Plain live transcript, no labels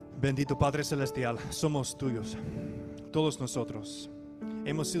Bendito Padre Celestial, somos tuyos, todos nosotros.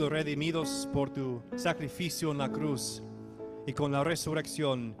 Hemos sido redimidos por tu sacrificio en la cruz y con la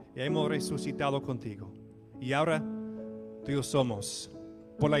resurrección hemos resucitado contigo. Y ahora tuyos somos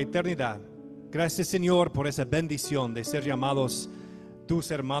por la eternidad. Gracias, Señor, por esa bendición de ser llamados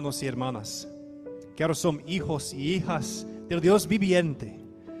tus hermanos y hermanas, que ahora son hijos y hijas del Dios viviente.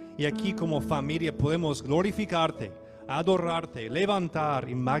 Y aquí como familia podemos glorificarte, adorarte, levantar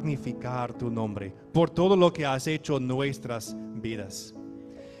y magnificar tu nombre por todo lo que has hecho en nuestras vidas.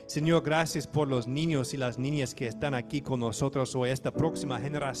 Señor, gracias por los niños y las niñas que están aquí con nosotros hoy, esta próxima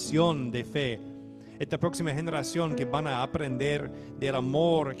generación de fe, esta próxima generación que van a aprender del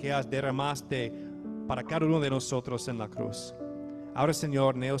amor que has derramaste para cada uno de nosotros en la cruz. Ahora,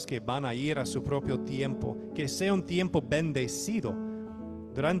 Señor, neos que van a ir a su propio tiempo, que sea un tiempo bendecido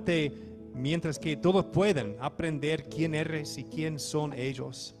mientras que todos pueden aprender quién eres y quién son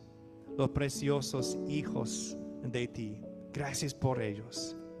ellos, los preciosos hijos de ti. Gracias por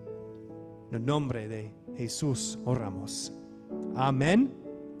ellos. En el nombre de Jesús oramos. Amén.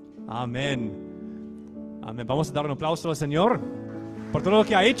 Amén. Amén. Vamos a dar un aplauso al Señor por todo lo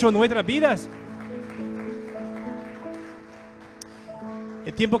que ha hecho en nuestras vidas.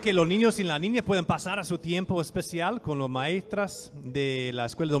 El tiempo que los niños y las niñas pueden pasar a su tiempo especial con las maestras de la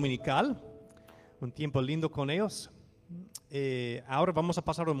escuela dominical. Un tiempo lindo con ellos. Ahora vamos a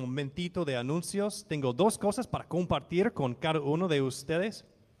pasar un momentito de anuncios. Tengo dos cosas para compartir con cada uno de ustedes.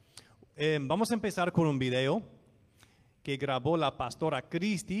 Vamos a empezar con un video que grabó la pastora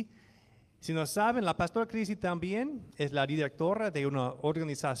Cristi. Si no saben, la pastora Cristi también es la directora de una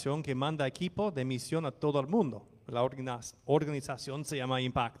organización que manda equipo de misión a todo el mundo. La organización se llama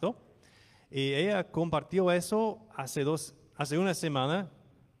Impacto. Y ella compartió eso hace una semana.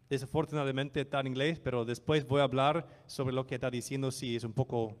 Desafortunadamente está en inglés, pero después voy a hablar sobre lo que está diciendo si es un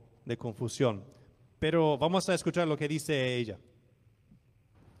poco de confusión. Pero vamos a escuchar lo que dice ella.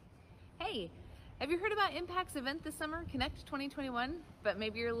 Hey, have you heard about Impact's event this summer, Connect 2021, but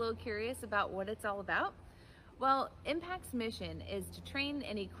maybe you're a little curious about what it's all about? Well, Impact's mission is to train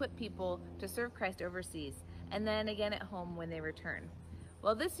and equip people to serve Christ overseas, and then again at home when they return.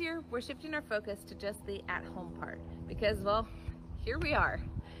 Well, this year, we're shifting our focus to just the at-home part, because, well, here we are.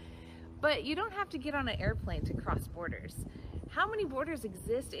 But you don't have to get on an airplane to cross borders. How many borders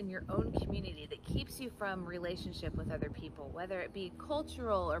exist in your own community that keeps you from relationship with other people, whether it be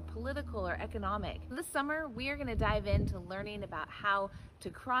cultural or political or economic? This summer, we are going to dive into learning about how to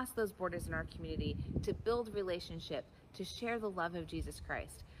cross those borders in our community, to build relationship, to share the love of Jesus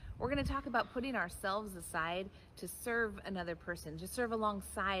Christ. We're going to talk about putting ourselves aside to serve another person, to serve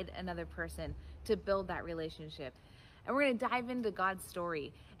alongside another person, to build that relationship. And we're going to dive into God's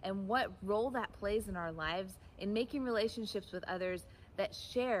story and what role that plays in our lives in making relationships with others that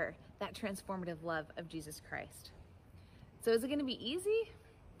share that transformative love of Jesus Christ. So is it going to be easy?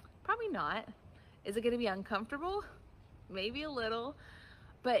 Probably not. Is it going to be uncomfortable? Maybe a little.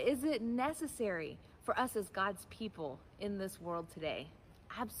 But is it necessary for us as God's people in this world today?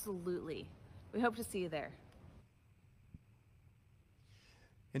 Absolutely. We hope to see you there.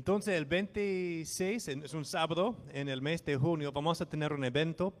 Entonces el 26, es un sábado, en el mes de junio, vamos a tener un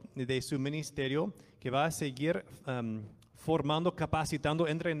evento de su ministerio que va a seguir formando, capacitando,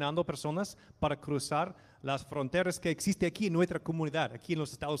 entrenando personas para cruzar las fronteras que existen aquí en nuestra comunidad, aquí en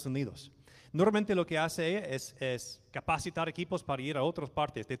los Estados Unidos. Normalmente lo que hace ella es capacitar equipos para ir a otras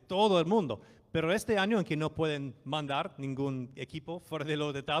partes de todo el mundo, pero este año en que no pueden mandar ningún equipo fuera de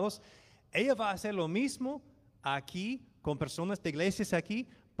los estados, ella va a hacer lo mismo aquí con personas de iglesias aquí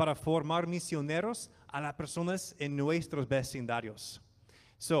para formar misioneros a las personas en nuestros vecindarios.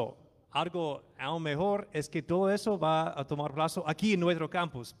 Algo aún mejor es que todo eso va a tomar plazo aquí en nuestro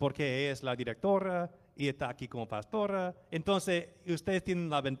campus, porque ella es la directora y está aquí como pastora. Entonces, ustedes tienen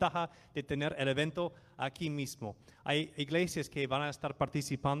la ventaja de tener el evento aquí mismo. Hay iglesias que van a estar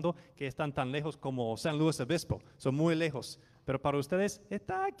participando que están tan lejos como San Luis Obispo, son muy lejos, pero para ustedes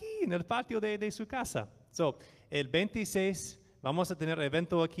está aquí en el patio de su casa. El 26 vamos a tener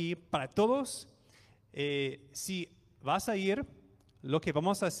evento aquí para todos. Si vas a ir, lo que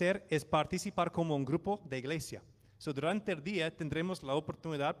vamos a hacer es participar como un grupo de iglesia. Durante el día tendremos la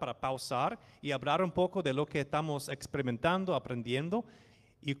oportunidad para pausar y hablar un poco de lo que estamos experimentando, aprendiendo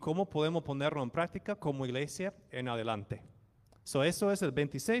y cómo podemos ponerlo en práctica como iglesia en adelante. Eso es el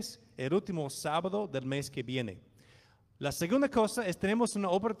 26, el último sábado del mes que viene. La segunda cosa es tenemos una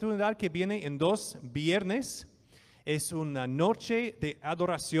oportunidad que viene en 2 viernes. Es una noche de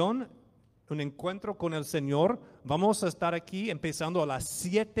adoración, un encuentro con el Señor. Vamos a estar aquí empezando a las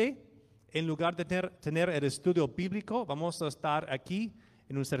 7. En lugar de tener el estudio bíblico, vamos a estar aquí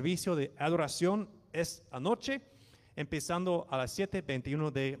en un servicio de adoración. Es anoche, empezando a las 7:21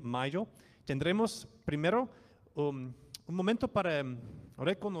 de mayo. Tendremos primero un momento para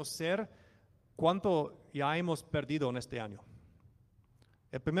reconocer cuánto ya hemos perdido en este año.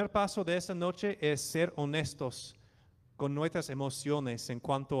 El primer paso de esa noche es ser honestos con nuestras emociones en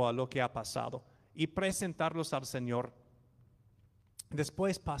cuanto a lo que ha pasado y presentarlos al Señor.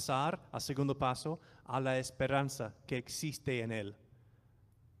 Después pasar al segundo paso, a la esperanza que existe en Él.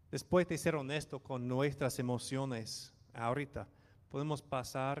 Después de ser honesto con nuestras emociones ahorita, podemos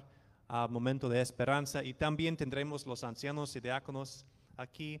pasar al momento de esperanza, y también tendremos los ancianos y diáconos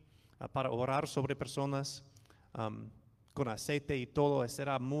aquí para orar sobre personas con aceite y todo.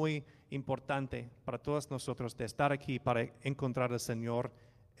 Será muy importante para todos nosotros de estar aquí para encontrar al Señor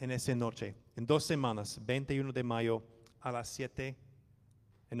en esa noche, en 2 semanas, 21 de mayo a las 7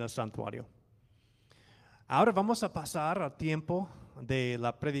 en el santuario. Ahora vamos a pasar al tiempo de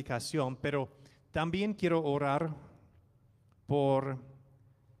la predicación, pero también quiero orar por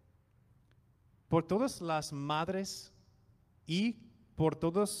todas las madres y por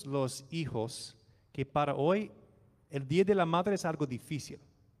todos los hijos, que para hoy el Día de la Madre es algo difícil.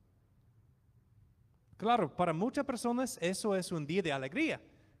 Claro, para muchas personas eso es un día de alegría,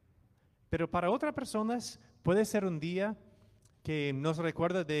 pero para otras personas puede ser un día que nos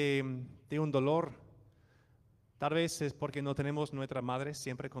recuerda de un dolor. Tal vez es porque no tenemos nuestra madre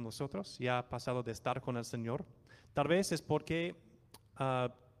siempre con nosotros, ya ha pasado de estar con el Señor. Tal vez es porque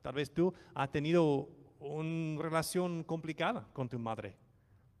tal vez tú has tenido una relación complicada con tu madre.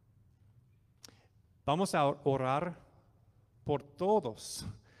 Vamos a orar por todos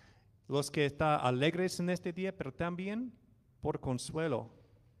los que están alegres en este día, pero también por consuelo,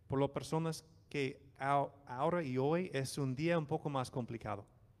 por las personas que ahora y hoy es un día un poco más complicado.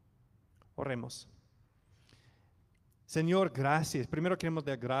 Oremos. Señor, gracias. Primero queremos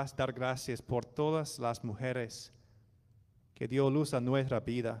dar gracias por todas las mujeres que dio luz a nuestra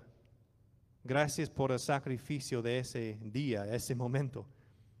vida. Gracias por el sacrificio de ese día, ese momento,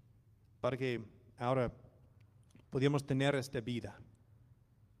 para que ahora pudiéramos tener esta vida.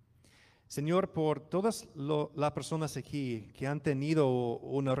 Señor, por todas las personas aquí que han tenido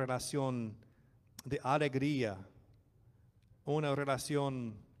una relación de alegría, una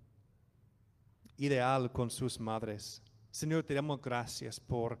relación ideal con sus madres. Señor, te damos gracias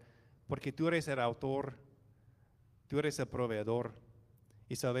porque tú eres el autor, tú eres el proveedor,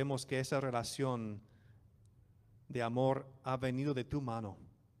 y sabemos que esa relación de amor ha venido de tu mano.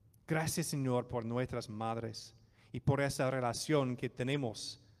 Gracias, Señor, por nuestras madres y por esa relación que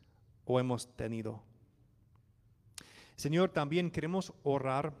tenemos o hemos tenido. Señor, también queremos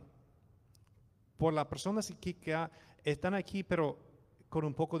orar por las personas que están aquí, pero con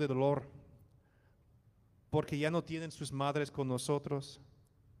un poco de dolor, porque ya no tienen sus madres con nosotros,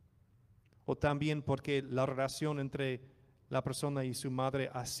 o también porque la relación entre la persona y su madre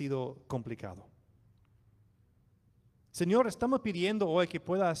ha sido complicado. Señor, estamos pidiendo hoy que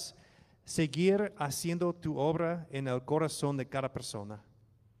puedas seguir haciendo tu obra en el corazón de cada persona,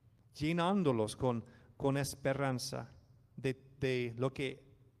 llenándolos con esperanza de lo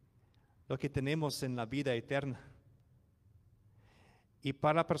que tenemos en la vida eterna. Y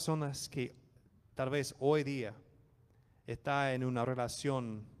para personas que tal vez hoy día está en una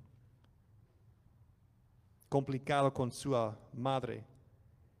relación complicada con su madre,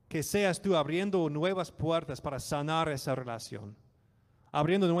 que seas tú abriendo nuevas puertas para sanar esa relación,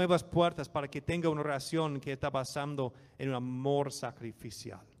 abriendo nuevas puertas para que tenga una relación que está basando en un amor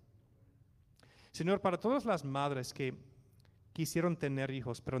sacrificial. Señor, para todas las madres que quisieron tener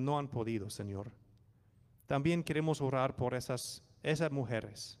hijos pero no han podido, Señor, también queremos orar por esas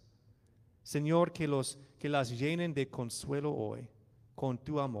mujeres. Señor, que las llenen de consuelo hoy con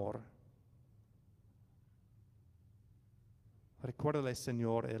tu amor. Recuérdales,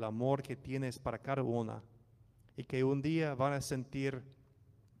 Señor, el amor que tienes para cada una, y que un día van a sentir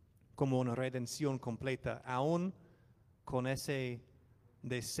como una redención completa, aún con ese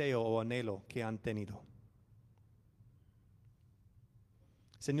deseo o anhelo que han tenido.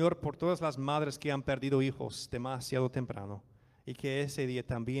 Señor, por todas las madres que han perdido hijos demasiado temprano, y que ese día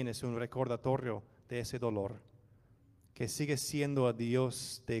también es un recordatorio de ese dolor, que sigue siendo a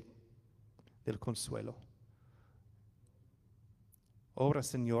Dios del consuelo. Obra,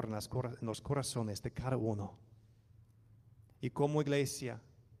 Señor, en los corazones de cada uno. Y como iglesia,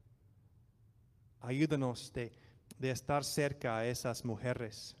 ayúdanos de estar cerca a esas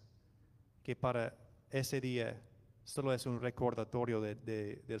mujeres que para ese día solo es un recordatorio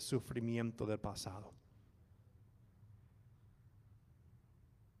del sufrimiento del pasado.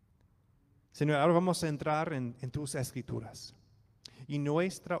 Señor, ahora vamos a entrar en tus escrituras. Y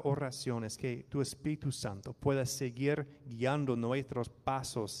nuestra oración es que tu Espíritu Santo pueda seguir guiando nuestros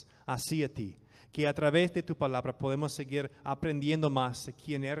pasos hacia ti. Que a través de tu palabra podemos seguir aprendiendo más de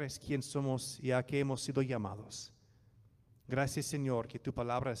quién eres, quién somos y a qué hemos sido llamados. Gracias, Señor, que tu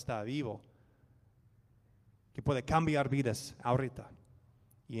palabra está vivo, que puede cambiar vidas ahorita.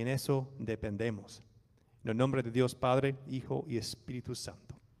 Y en eso dependemos. En el nombre de Dios Padre, Hijo y Espíritu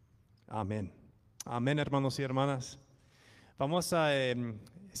Santo. Amén. Amén, hermanos y hermanas. Vamos a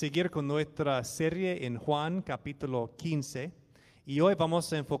seguir con nuestra serie en Juan capítulo 15. Y hoy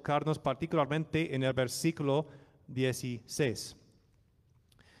vamos a enfocarnos particularmente en el versículo 16.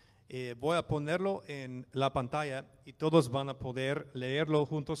 Voy a ponerlo en la pantalla y todos van a poder leerlo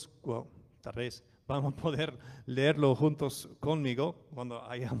juntos. Well, tal vez vamos a poder leerlo juntos conmigo cuando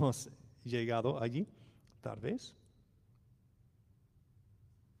hayamos llegado allí. Tal vez.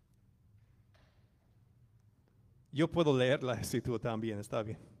 Yo puedo leer la escritura también, está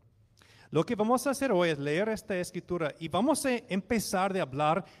bien. Lo que vamos a hacer hoy es leer esta escritura y vamos a empezar de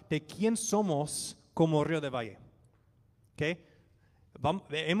hablar de quién somos como Río de Valle. ¿Okay?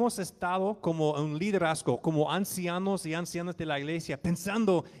 Hemos estado como un liderazgo, como ancianos y ancianas de la iglesia,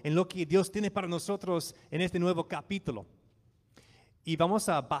 pensando en lo que Dios tiene para nosotros en este nuevo capítulo. Y vamos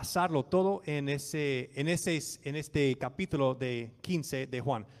a basarlo todo en este capítulo de 15 de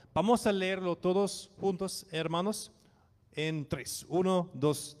Juan. Vamos a leerlo todos juntos, hermanos, en 3. 1,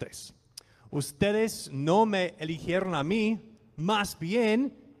 2, 3. Ustedes no me eligieron a mí, más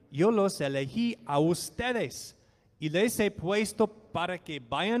bien yo los elegí a ustedes y les he puesto para que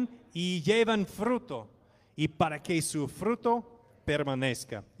vayan y lleven fruto y para que su fruto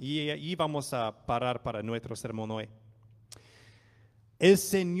permanezca. Y ahí vamos a parar para nuestro sermón hoy. El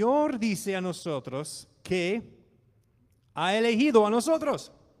Señor dice a nosotros que ha elegido a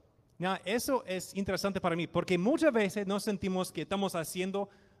nosotros. Now, eso es interesante para mí, porque muchas veces nos sentimos que estamos haciendo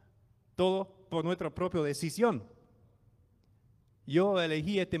todo por nuestra propia decisión. Yo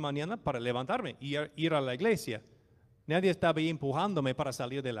elegí esta mañana para levantarme y ir a la iglesia. Nadie estaba ahí empujándome para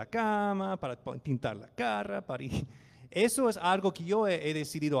salir de la cama, para pintar la cara, para ir. Eso es algo que yo he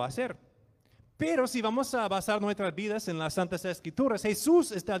decidido hacer. Pero si vamos a basar nuestras vidas en las Santas Escrituras,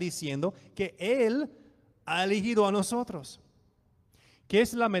 Jesús está diciendo que Él ha elegido a nosotros. ¿Qué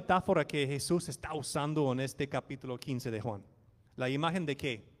es la metáfora que Jesús está usando en este capítulo 15 de Juan? ¿La imagen de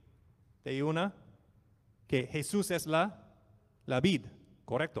qué? Que Jesús es la vid,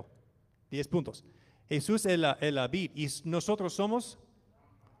 correcto. 10 puntos. Jesús es la vid y nosotros somos,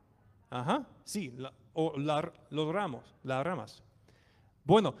 los ramos, las ramas.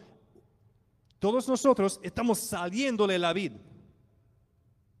 Bueno, todos nosotros estamos saliendo de la vid.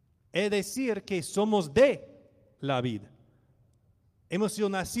 Es decir, que somos de la vid. Hemos sido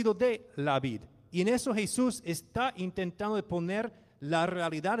nacidos de la vid. Y en eso Jesús está intentando poner la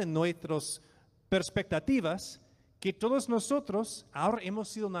realidad en nuestras perspectivas, que todos nosotros ahora hemos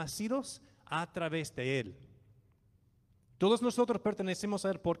sido nacidos a través de Él. Todos nosotros pertenecemos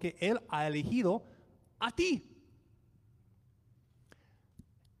a Él porque Él ha elegido a ti.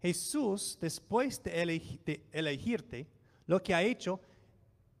 Jesús, después de elegirte, lo que ha hecho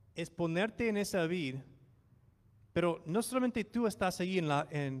es ponerte en esa vid, pero no solamente tú estás ahí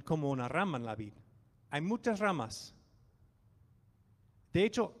como una rama en la vid. Hay muchas ramas. De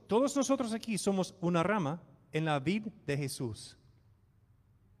hecho, todos nosotros aquí somos una rama en la vid de Jesús.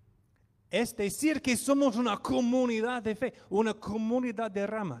 Es decir, que somos una comunidad de fe, una comunidad de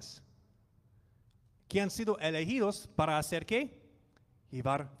ramas que han sido elegidos para hacer ¿qué?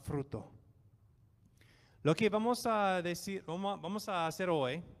 Llevar fruto. Lo que vamos a hacer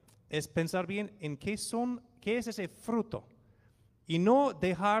hoy es pensar bien en qué es ese fruto y no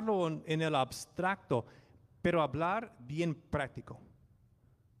dejarlo en el abstracto, pero hablar bien práctico.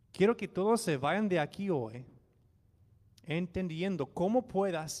 Quiero que todos se vayan de aquí hoy entendiendo cómo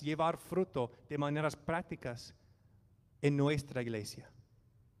puedas llevar fruto de maneras prácticas en nuestra iglesia.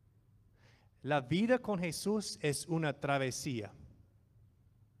 La vida con Jesús es una travesía.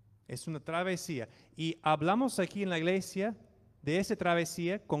 Es una travesía. Y hablamos aquí en la iglesia de esa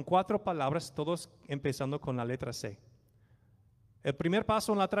travesía con 4 palabras, todos empezando con la letra C. El primer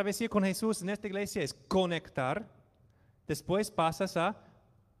paso en la travesía con Jesús en esta iglesia es conectar. Después pasas a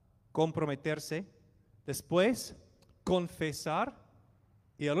comprometerse. Después confesar.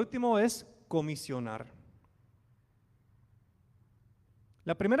 Y el último es comisionar.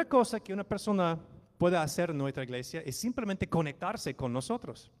 La primera cosa que una persona puede hacer en nuestra iglesia es simplemente conectarse con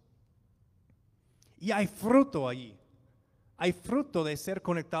nosotros. Y hay fruto allí. Hay fruto de ser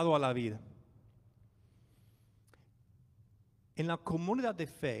conectado a la vida. En la comunidad de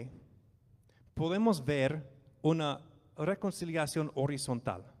fe podemos ver una reconciliación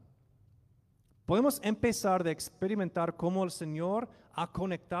horizontal. Podemos empezar de experimentar cómo el Señor ha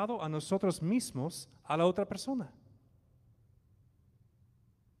conectado a nosotros mismos a la otra persona.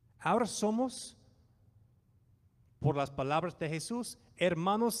 Ahora somos, por las palabras de Jesús,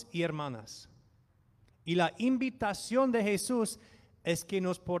 hermanos y hermanas. Y la invitación de Jesús es que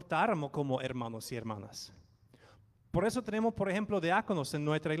nos portáramos como hermanos y hermanas. Por eso tenemos, por ejemplo, diáconos en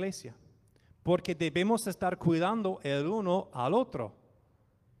nuestra iglesia, porque debemos estar cuidando el uno al otro.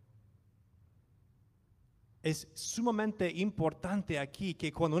 Es sumamente importante aquí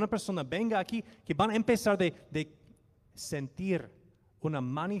que cuando una persona venga aquí, que van a empezar de sentir una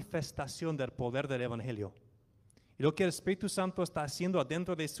manifestación del poder del Evangelio. Y lo que el Espíritu Santo está haciendo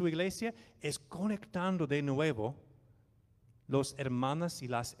adentro de su iglesia es conectando de nuevo los hermanas y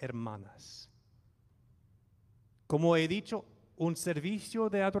las hermanas. Como he dicho, un servicio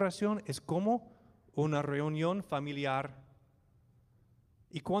de adoración es como una reunión familiar.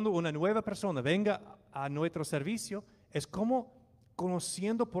 Y cuando una nueva persona venga a nuestro servicio, es como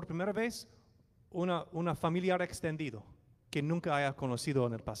conociendo por primera vez una familiar extendido que nunca haya conocido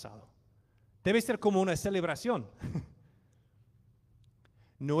en el pasado. Debe ser como una celebración.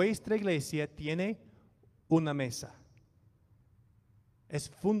 Nuestra iglesia tiene una mesa. Es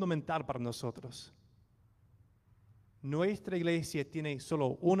fundamental para nosotros. Nuestra iglesia tiene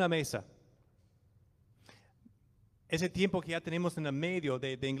solo una mesa. Ese tiempo que ya tenemos en el medio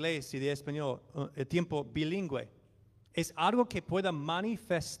de inglés y de español, el tiempo bilingüe, es algo que pueda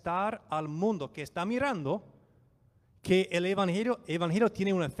manifestar al mundo que está mirando que el evangelio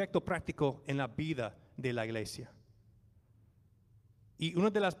tiene un efecto práctico en la vida de la iglesia. Y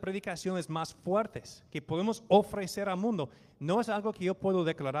una de las predicaciones más fuertes que podemos ofrecer al mundo no es algo que yo puedo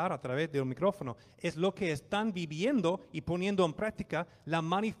declarar a través de un micrófono, es lo que están viviendo y poniendo en práctica la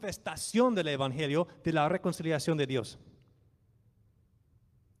manifestación del evangelio de la reconciliación de Dios.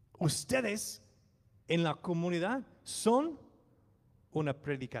 Ustedes en la comunidad son una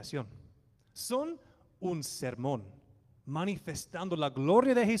predicación, son un sermón manifestando la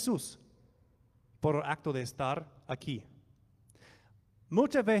gloria de Jesús por el acto de estar aquí.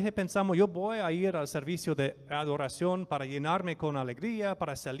 Muchas veces pensamos, yo voy a ir al servicio de adoración para llenarme con alegría,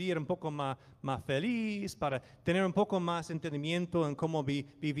 para salir un poco más feliz, para tener un poco más entendimiento en cómo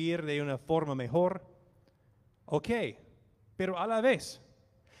vivir de una forma mejor. Ok, pero a la vez,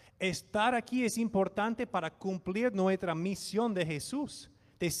 estar aquí es importante para cumplir nuestra misión de Jesús,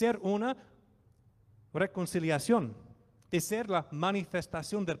 de ser una reconciliación, de ser la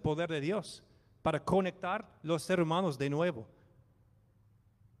manifestación del poder de Dios, para conectar los seres humanos de nuevo,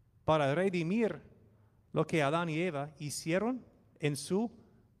 para redimir lo que Adán y Eva hicieron en su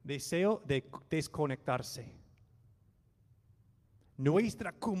deseo de desconectarse.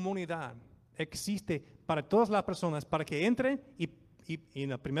 Nuestra comunidad existe para todas las personas, para que entren y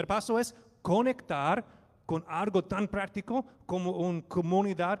el primer paso es conectar con algo tan práctico como una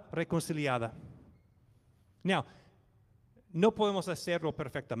comunidad reconciliada. Now, no podemos hacerlo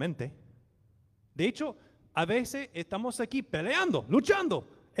perfectamente. De hecho, a veces estamos aquí peleando, luchando.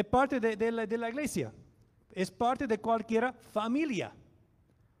 Es parte de la iglesia. Es parte de cualquier familia.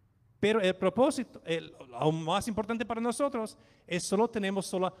 Pero el propósito, lo más importante para nosotros, es tenemos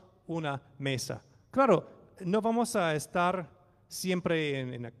solo una mesa. Claro, no vamos a estar siempre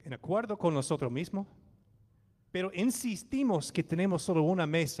en acuerdo con nosotros mismos, pero insistimos que tenemos solo una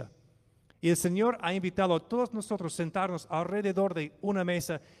mesa. Y el Señor ha invitado a todos nosotros a sentarnos alrededor de una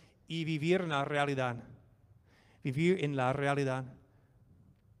mesa y vivir en la realidad. Vivir en la realidad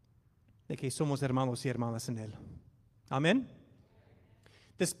de que somos hermanos y hermanas en Él. Amén.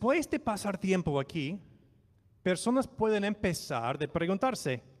 Después de pasar tiempo aquí, personas pueden empezar a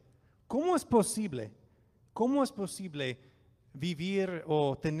preguntarse, ¿cómo es posible vivir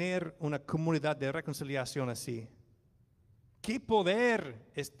o tener una comunidad de reconciliación así? ¿Qué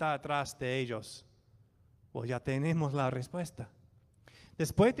poder está atrás de ellos? Pues ya tenemos la respuesta.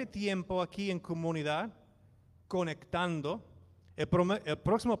 Después de tiempo aquí en comunidad, conectando, el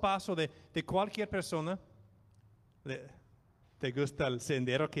próximo paso de cualquier persona, ¿te gusta el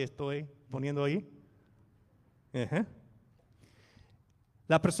sendero que estoy poniendo ahí? Uh-huh.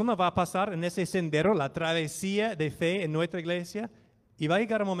 La persona va a pasar en ese sendero, la travesía de fe en nuestra iglesia, y va a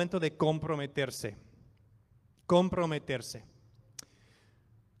llegar el momento de comprometerse. Comprometerse.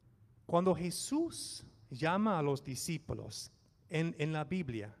 Cuando Jesús llama a los discípulos en la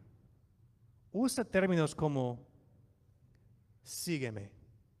Biblia, usa términos como sígueme,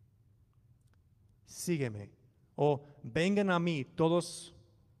 sígueme, o vengan a mí todos,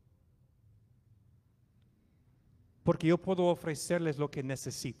 porque yo puedo ofrecerles lo que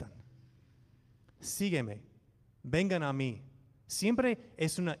necesitan. Sígueme. vengan a mí. Siempre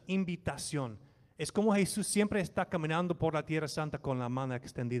es una invitación. Es como Jesús siempre está caminando por la tierra santa con la mano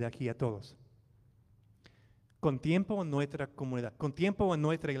extendida aquí a todos. Con tiempo en nuestra comunidad, con tiempo en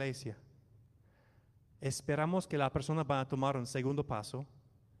nuestra iglesia. Esperamos que la persona va a tomar un segundo paso,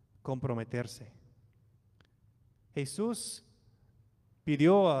 comprometerse. Jesús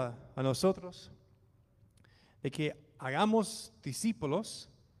pidió a nosotros de que hagamos discípulos,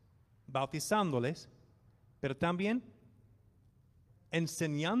 bautizándoles, pero también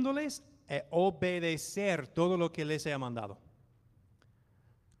enseñándoles a obedecer todo lo que les he mandado.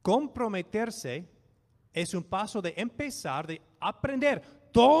 Comprometerse es un paso de empezar, de aprender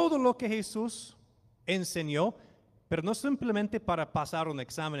todo lo que Jesús enseñó, pero no simplemente para pasar un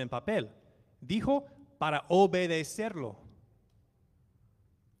examen en papel. Dijo para obedecerlo.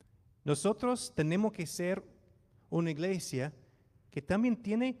 Nosotros tenemos que ser una iglesia que también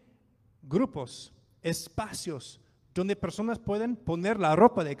tiene grupos, espacios, donde personas pueden poner la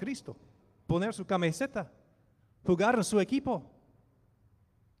ropa de Cristo, poner su camiseta, jugar en su equipo.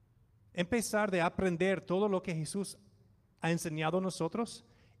 Empezar de aprender todo lo que Jesús ha enseñado a nosotros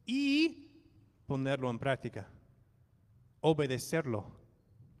y ponerlo en práctica, obedecerlo.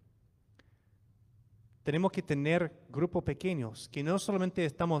 Tenemos que tener grupos pequeños que no solamente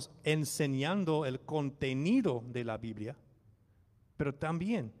estamos enseñando el contenido de la Biblia, pero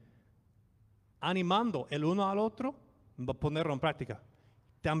también animando el uno al otro a ponerlo en práctica.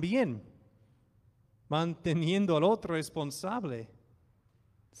 También manteniendo al otro responsable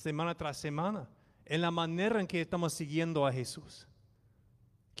semana tras semana en la manera en que estamos siguiendo a Jesús,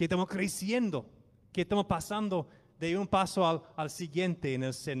 que estamos creciendo, que estamos pasando de un paso al siguiente en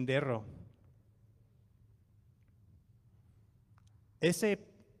el sendero. Ese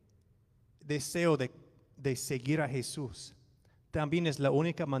deseo de seguir a Jesús también es la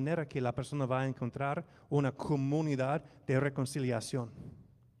única manera que la persona va a encontrar una comunidad de reconciliación.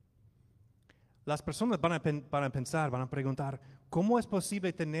 Las personas van a pensar, van a preguntar, ¿cómo es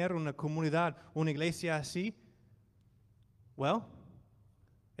posible tener una comunidad, una iglesia así? Well,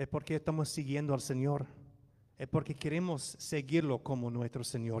 es porque estamos siguiendo al Señor. Es porque queremos seguirlo como nuestro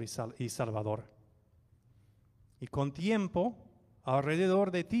Señor y Salvador. Y con tiempo, alrededor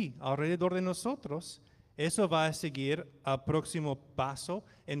de ti, alrededor de nosotros, eso va a seguir al próximo paso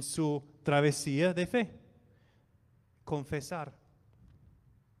en su travesía de fe. Confesar.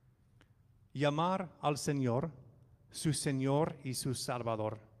 Llamar al Señor, su Señor y su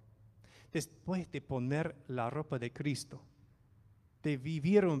Salvador. Después de poner la ropa de Cristo, de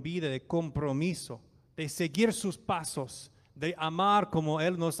vivir una vida de compromiso, de seguir sus pasos, de amar como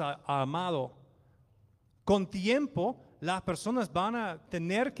Él nos ha amado. Con tiempo, las personas van a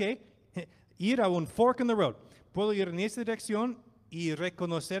tener que ir a un fork in the road. Puedo ir en esa dirección y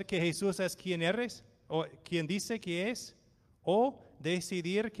reconocer que Jesús es quien eres, o quien dice que es, o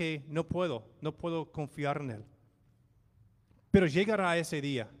decidir que no puedo confiar en Él. Pero llegará ese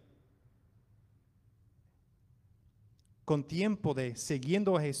día. Con tiempo de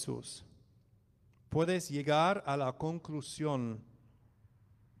siguiendo a Jesús, puedes llegar a la conclusión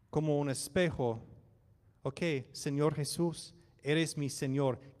como un espejo. Ok, Señor Jesús, eres mi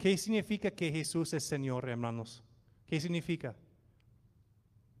Señor. ¿Qué significa que Jesús es Señor, hermanos? ¿Qué significa?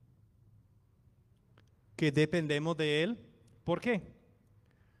 Que dependemos de Él. ¿Por qué?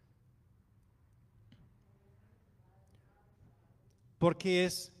 Porque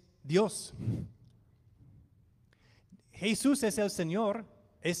es Dios. Jesús es el Señor,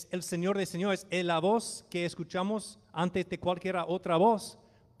 es el Señor de señores, es la voz que escuchamos antes de cualquier otra voz,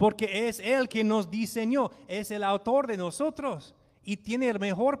 porque es Él quien nos diseñó, es el autor de nosotros y tiene el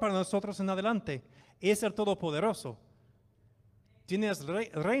mejor para nosotros en adelante. Es el Todopoderoso. Tiene las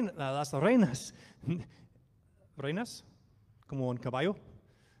reinas, reinas, como un caballo,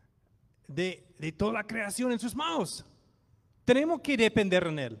 de toda la creación en sus manos. Tenemos que depender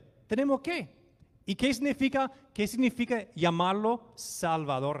en Él. Tenemos que. ¿Y qué significa llamarlo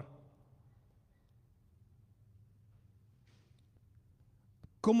Salvador?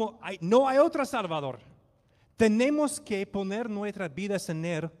 No hay otro Salvador. Tenemos que poner nuestras vidas en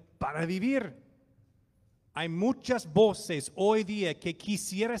Él para vivir. Hay muchas voces hoy día que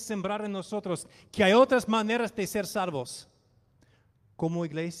quisiera sembrar en nosotros que hay otras maneras de ser salvos. Como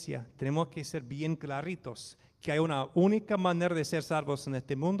iglesia tenemos que ser bien claritos que hay una única manera de ser salvos en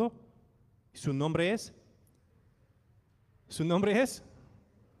este mundo. Su nombre es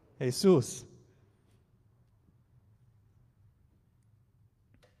Jesús.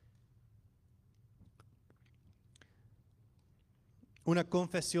 Una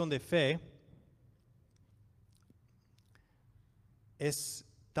confesión de fe es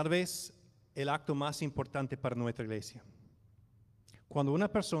tal vez el acto más importante para nuestra iglesia. Cuando una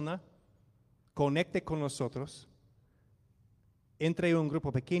persona conecte con nosotros, entre en un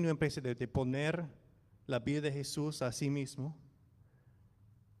grupo pequeño, empiece de poner la vida de Jesús a sí mismo,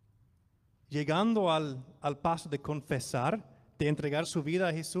 llegando al paso de confesar, de entregar su vida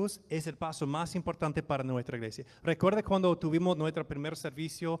a Jesús, es el paso más importante para nuestra iglesia. Recuerda cuando tuvimos nuestro primer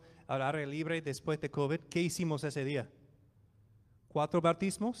servicio al aire libre después de COVID, ¿qué hicimos ese día? 4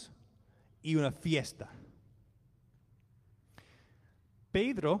 bautismos y una fiesta.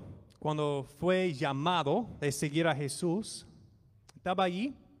 Pedro, cuando fue llamado de seguir a Jesús, estaba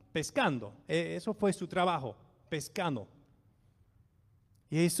allí pescando. Eso fue su trabajo, pescando.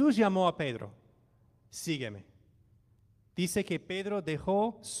 Y Jesús llamó a Pedro, sígueme. Dice que Pedro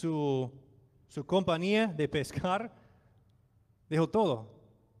dejó su compañía de pescar, dejó todo.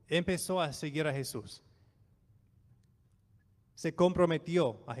 Empezó a seguir a Jesús. Se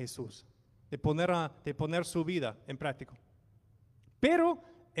comprometió a Jesús, de poner su vida en práctica. Pero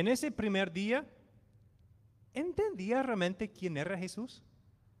en ese primer día, ¿entendía realmente quién era Jesús?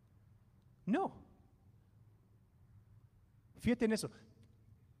 No. Fíjate en eso.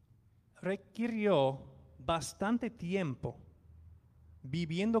 Requirió bastante tiempo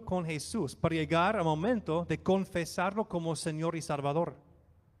viviendo con Jesús para llegar al momento de confesarlo como Señor y Salvador.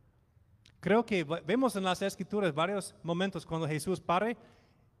 Creo que vemos en las Escrituras varios momentos cuando Jesús pare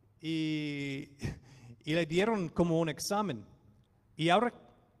y le dieron como un examen. ¿Y ahora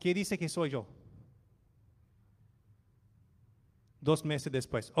qué dice que soy yo? 2 meses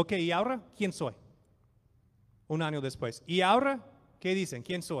después. Ok, ¿y ahora quién soy? 1 año después. ¿Y ahora qué dicen?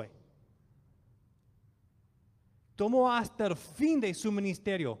 ¿Quién soy? Tomó hasta el fin de su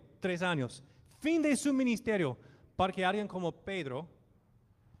ministerio, 3 años, fin de su ministerio, para que alguien como Pedro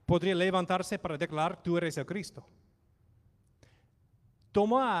podría levantarse para declarar, tú eres el Cristo.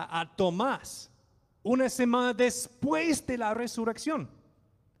 Tomó a Tomás 1 semana después de la resurrección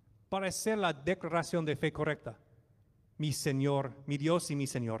para hacer la declaración de fe correcta. Mi Señor, mi Dios y mi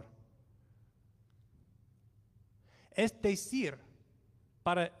Señor. Es decir,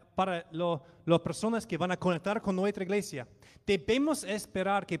 para las personas que van a conectar con nuestra iglesia, debemos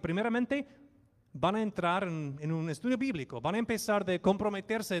esperar que primeramente van a entrar en un estudio bíblico, van a empezar de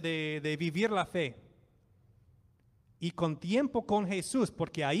comprometerse de vivir la fe. Y con tiempo con Jesús,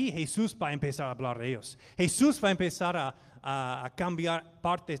 porque ahí Jesús va a empezar a hablar de ellos. Jesús va a empezar a cambiar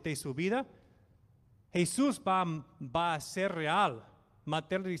partes de su vida. Jesús va a ser real,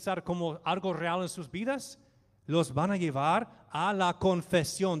 materializar como algo real en sus vidas. Los van a llevar a la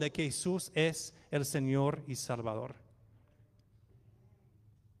confesión de que Jesús es el Señor y Salvador.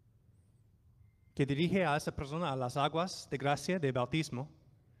 Que dirige a esa persona a las aguas de gracia de bautismo.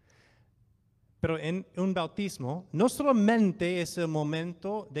 Pero en un bautismo no solamente es el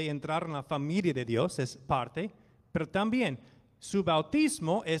momento de entrar en la familia de Dios, es parte, pero también su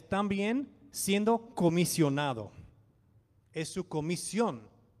bautismo es también siendo comisionado. Es su comisión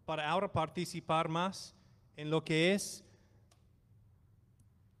para ahora participar más en lo que es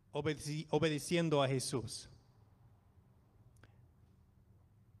obedeciendo a Jesús.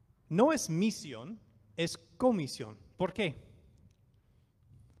 No es misión, es comisión. ¿Por qué?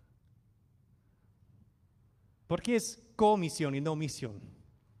 ¿Por qué es comisión y no misión?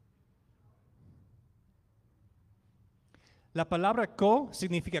 La palabra co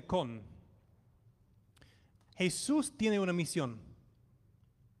significa con. Jesús tiene una misión.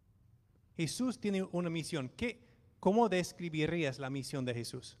 Jesús tiene una misión. ¿Cómo describirías la misión de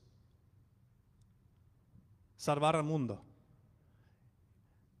Jesús? Salvar al mundo.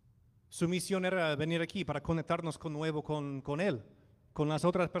 Su misión era venir aquí para conectarnos con nuevo con Él, con las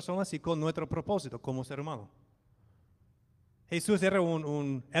otras personas y con nuestro propósito como ser humano. Jesús era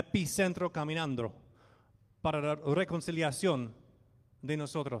un epicentro caminando para la reconciliación de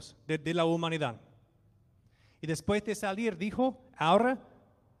nosotros, de la humanidad. Y después de salir dijo, ahora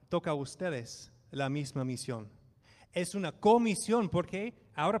toca a ustedes la misma misión. Es una comisión porque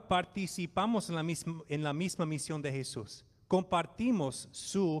ahora participamos en la misma misión de Jesús. Compartimos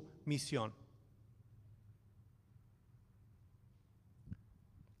su misión.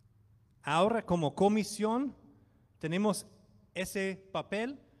 Ahora como comisión tenemos ese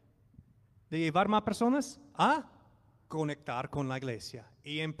papel de llevar más personas a conectar con la iglesia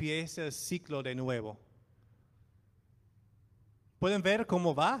y empieza el ciclo de nuevo. ¿Pueden ver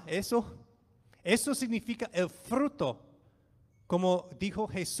cómo va eso? Eso significa el fruto, como dijo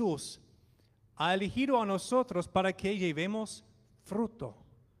Jesús, ha elegido a nosotros para que llevemos fruto.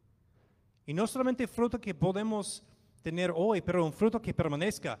 Y no solamente fruto que podemos tener hoy, pero un fruto que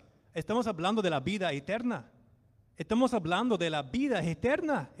permanezca. Estamos hablando de la vida eterna. Estamos hablando de la vida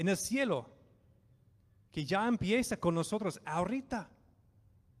eterna en el cielo. que ya empieza con nosotros ahorita.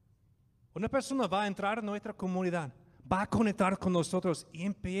 Una persona va a entrar en nuestra comunidad, va a conectar con nosotros y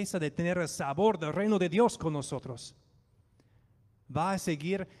empieza a tener el sabor del reino de Dios con nosotros. Va a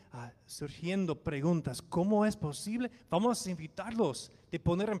seguir surgiendo preguntas. ¿Cómo es posible? Vamos a invitarlos de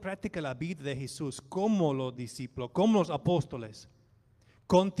poner en práctica la vida de Jesús como los discípulos, como los apóstoles.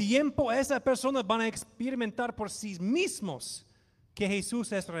 Con tiempo esas personas van a experimentar por sí mismos que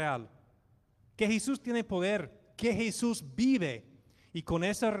Jesús es real, que Jesús tiene poder, que Jesús vive. Y con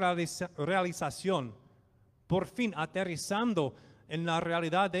esa realización, por fin aterrizando en la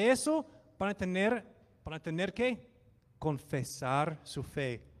realidad de eso, van a tener que confesar su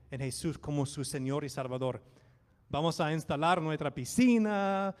fe en Jesús como su Señor y Salvador. Vamos a instalar nuestra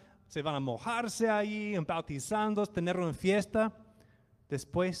piscina, se van a mojarse ahí, bautizándose, tener una fiesta.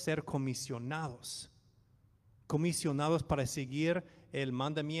 Después ser comisionados para seguir el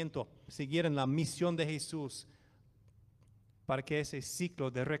mandamiento, seguir en la misión de Jesús, para que ese ciclo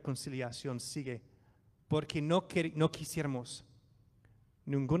de reconciliación siga. Porque no quisiéramos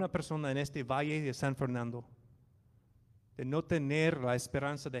ninguna persona en este valle de San Fernando de no tener la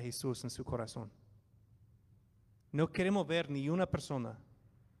esperanza de Jesús en su corazón. No queremos ver ni una persona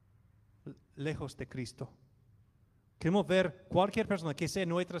lejos de Cristo. Queremos ver cualquier persona, que sea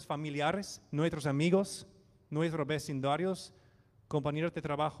nuestros familiares, nuestros amigos, nuestros vecindarios, compañeros de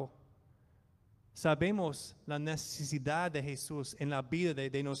trabajo. Sabemos la necesidad de Jesús en la vida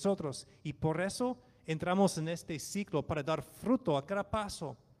de nosotros y por eso entramos en este ciclo para dar fruto a cada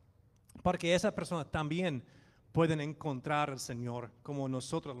paso, para que esa persona también pueden encontrar al Señor como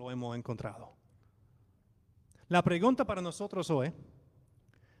nosotros lo hemos encontrado. La pregunta para nosotros hoy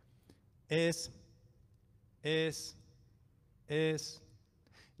es,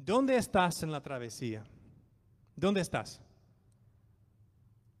 ¿dónde estás en la travesía? ¿Dónde estás?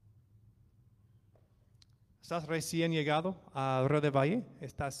 ¿Estás recién llegado a Río de Valle?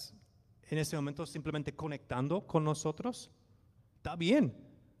 ¿Estás en ese momento simplemente conectando con nosotros? Está bien,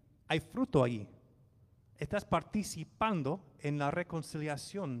 hay fruto allí. Estás participando en la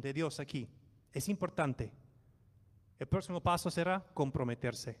reconciliación de Dios aquí. Es importante. El próximo paso será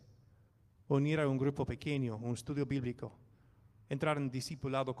comprometerse, unir a un grupo pequeño, un estudio bíblico, entrar en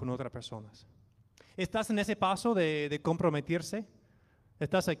discipulado con otras personas. ¿Estás en ese paso de comprometerse?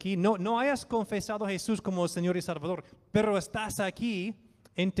 ¿Estás aquí? No hayas confesado a Jesús como Señor y Salvador, pero estás aquí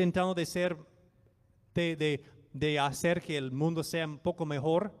intentando de hacer que el mundo sea un poco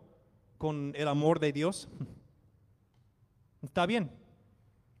mejor con el amor de Dios. Está bien,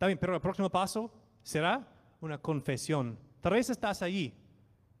 pero el próximo paso será una confesión. Tal vez estás allí,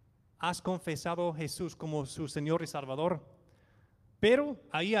 has confesado a Jesús como su Señor y Salvador, pero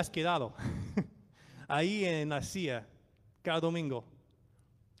ahí has quedado, ahí en la silla, cada domingo,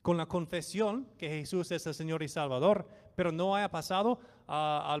 con la confesión que Jesús es el Señor y Salvador, pero no haya pasado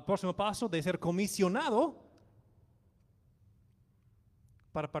al próximo paso de ser comisionado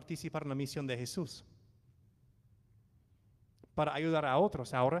para participar en la misión de Jesús, para ayudar a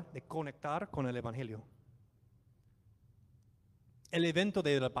otros ahora de conectar con el Evangelio. El evento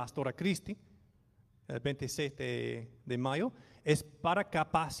de la Pastora Cristi, el 26 de mayo, es para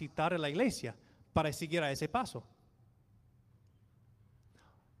capacitar a la iglesia para seguir a ese paso.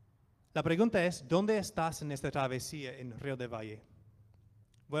 La pregunta es, ¿dónde estás en esta travesía en Río de Valle?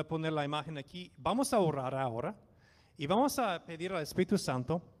 Voy a poner la imagen aquí. Vamos a orar ahora y vamos a pedir al Espíritu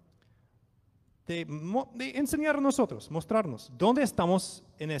Santo de enseñar a nosotros, mostrarnos dónde estamos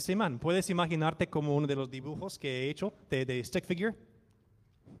en ese imán. Puedes imaginarte como uno de los dibujos que he hecho de stick figure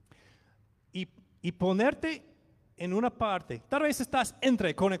y ponerte en una parte. Tal vez estás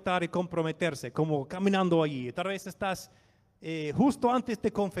entre conectar y comprometerse, como caminando allí. Tal vez estás justo antes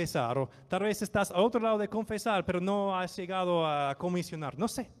de confesar, o tal vez estás al otro lado de confesar, pero no has llegado a comisionar. No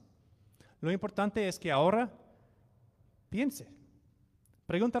sé. Lo importante es que ahora piense,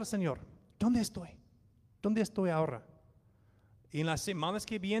 pregunta al Señor, ¿dónde estoy? ¿Dónde estoy ahora? Y en las semanas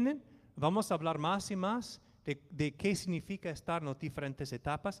que vienen vamos a hablar más y más de qué significa estar en las diferentes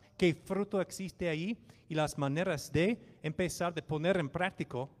etapas, qué fruto existe ahí y las maneras de empezar de poner en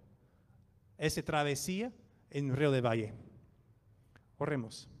práctica esa travesía en Río de Valle.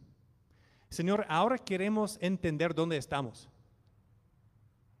 Oremos. Señor, ahora queremos entender dónde estamos.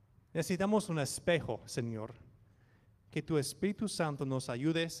 Necesitamos un espejo, Señor. Que tu Espíritu Santo nos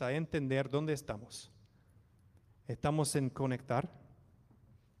ayude a entender dónde estamos. Estamos en conectar,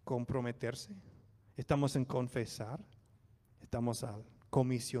 comprometerse. Estamos en confesar. Estamos al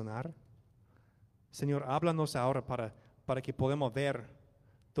comisionar. Señor, háblanos ahora para que podamos ver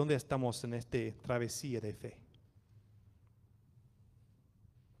dónde estamos en esta travesía de fe.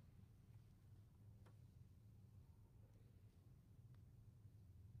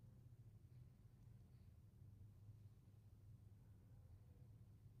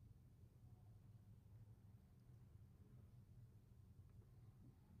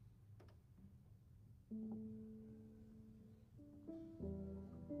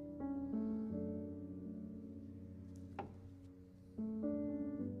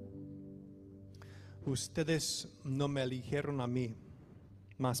 Ustedes no me eligieron a mí,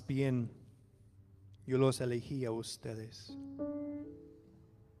 más bien yo los elegí a ustedes.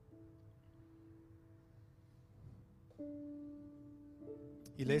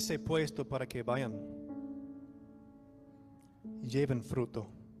 Y les he puesto para que vayan y lleven fruto.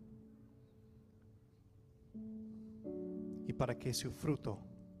 Y para que su fruto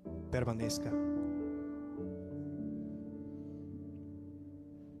permanezca.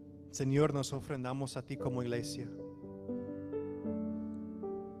 Señor, nos ofrendamos a ti como iglesia.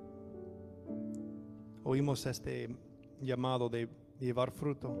 Oímos este llamado de llevar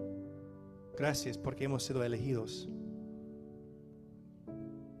fruto. Gracias porque hemos sido elegidos.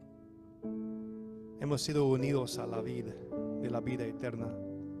 Hemos sido unidos a la vida, de la vida eterna.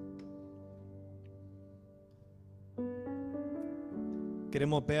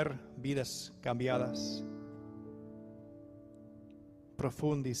 Queremos ver vidas cambiadas,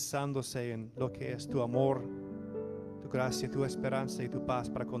 profundizándose en lo que es tu amor, tu gracia, tu esperanza y tu paz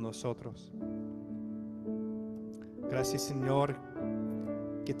para con nosotros. Gracias, Señor,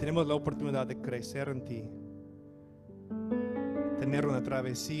 que tenemos la oportunidad de crecer en ti, tener una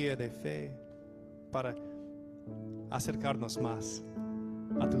travesía de fe para acercarnos más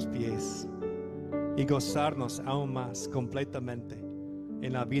a tus pies y gozarnos aún más completamente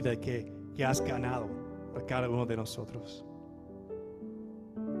en la vida que has ganado a cada uno de nosotros.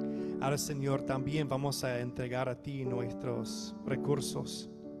 Ahora, Señor, también vamos a entregar a ti nuestros recursos.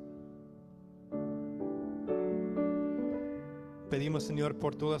 Pedimos, Señor,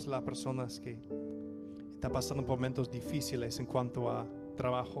 por todas las personas que están pasando por momentos difíciles en cuanto a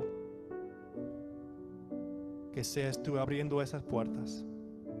trabajo, que seas tú abriendo esas puertas,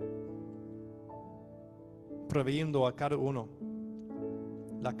 proveyendo a cada uno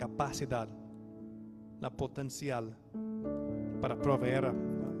la capacidad, la potencial para proveer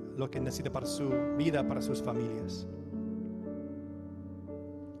lo que necesita para su vida, para sus familias.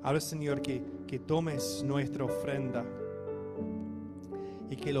 Ahora, Señor, que tomes nuestra ofrenda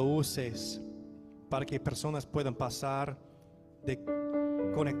y que lo uses para que personas puedan pasar de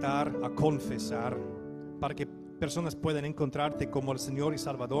conectar a confesar, para que personas puedan encontrarte como el Señor y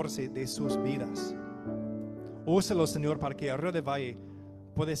Salvador de sus vidas. Úsalo, Señor, para que Arroyo de Valle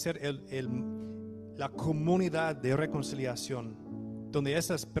puede ser la comunidad de reconciliación, donde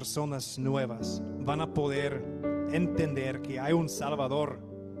esas personas nuevas van a poder entender que hay un Salvador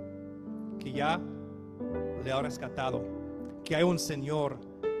que ya le ha rescatado, que hay un Señor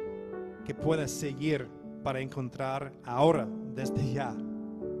que pueda seguir para encontrar ahora, desde ya,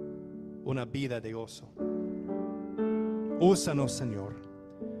 una vida de gozo. Úsanos, Señor,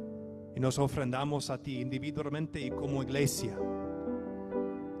 y nos ofrendamos a ti individualmente y como iglesia.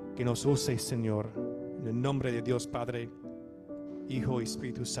 Que nos uses, Señor, en el nombre de Dios Padre, Hijo y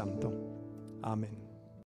Espíritu Santo. Amén.